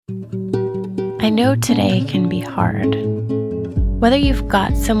I know today can be hard. Whether you've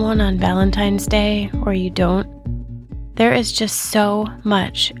got someone on Valentine's Day or you don't, there is just so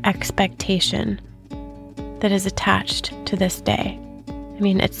much expectation that is attached to this day. I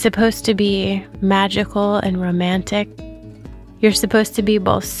mean, it's supposed to be magical and romantic. You're supposed to be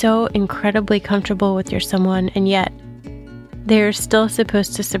both so incredibly comfortable with your someone, and yet they're still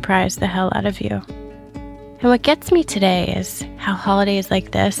supposed to surprise the hell out of you. And what gets me today is how holidays like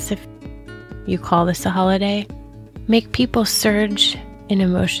this, if you call this a holiday, make people surge in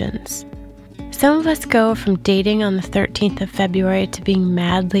emotions. Some of us go from dating on the 13th of February to being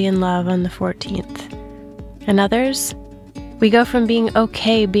madly in love on the 14th. And others, we go from being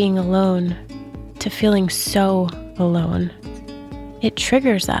okay being alone to feeling so alone. It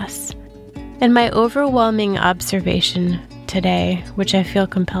triggers us. And my overwhelming observation today, which I feel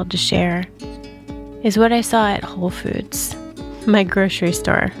compelled to share, is what I saw at Whole Foods, my grocery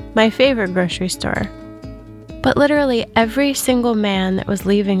store, my favorite grocery store. But literally every single man that was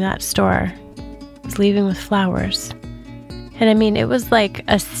leaving that store was leaving with flowers. And I mean, it was like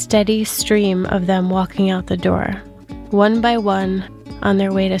a steady stream of them walking out the door, one by one, on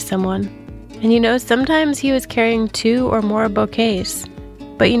their way to someone. And sometimes he was carrying 2 or more bouquets.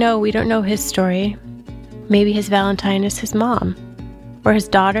 But we don't know his story. Maybe his Valentine is his mom, or his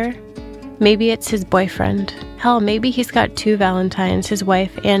daughter. Maybe it's his boyfriend. Hell, maybe he's got 2 Valentines, his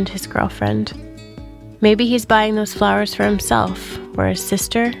wife and his girlfriend. Maybe he's buying those flowers for himself or his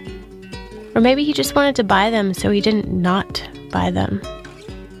sister. Or maybe he just wanted to buy them so he didn't not buy them.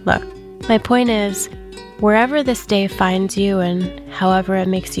 Look, my point is, wherever this day finds you and however it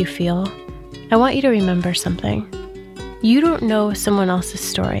makes you feel, I want you to remember something. You don't know someone else's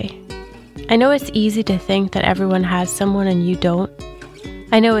story. I know it's easy to think that everyone has someone and you don't.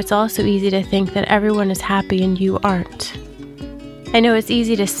 I know it's also easy to think that everyone is happy and you aren't. I know it's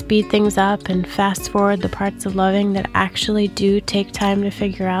easy to speed things up and fast forward the parts of loving that actually do take time to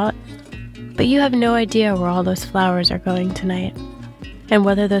figure out, but you have no idea where all those flowers are going tonight and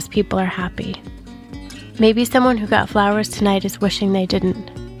whether those people are happy. Maybe someone who got flowers tonight is wishing they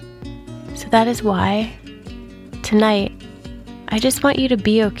didn't. So that is why, tonight, I just want you to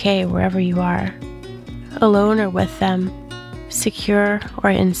be okay wherever you are, alone or with them, secure or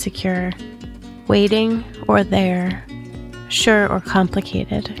insecure, waiting or there, sure or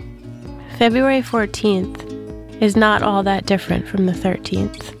complicated. February 14th is not all that different from the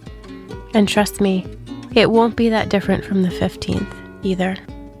 13th. And trust me, it won't be that different from the 15th either.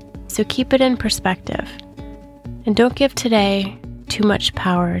 So keep it in perspective. And don't give today too much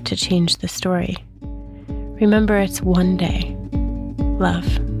power to change the story. Remember, it's one day. Love.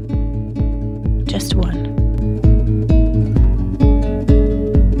 Just one.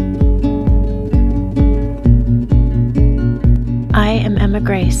 I am Emma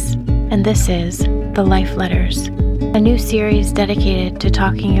Grace, and this is The Life Letters, a new series dedicated to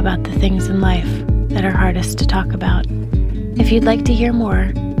talking about the things in life that are hardest to talk about. If you'd like to hear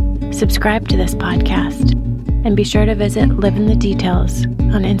more, subscribe to this podcast, and be sure to visit Live in the Details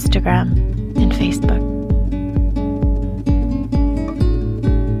on Instagram and Facebook.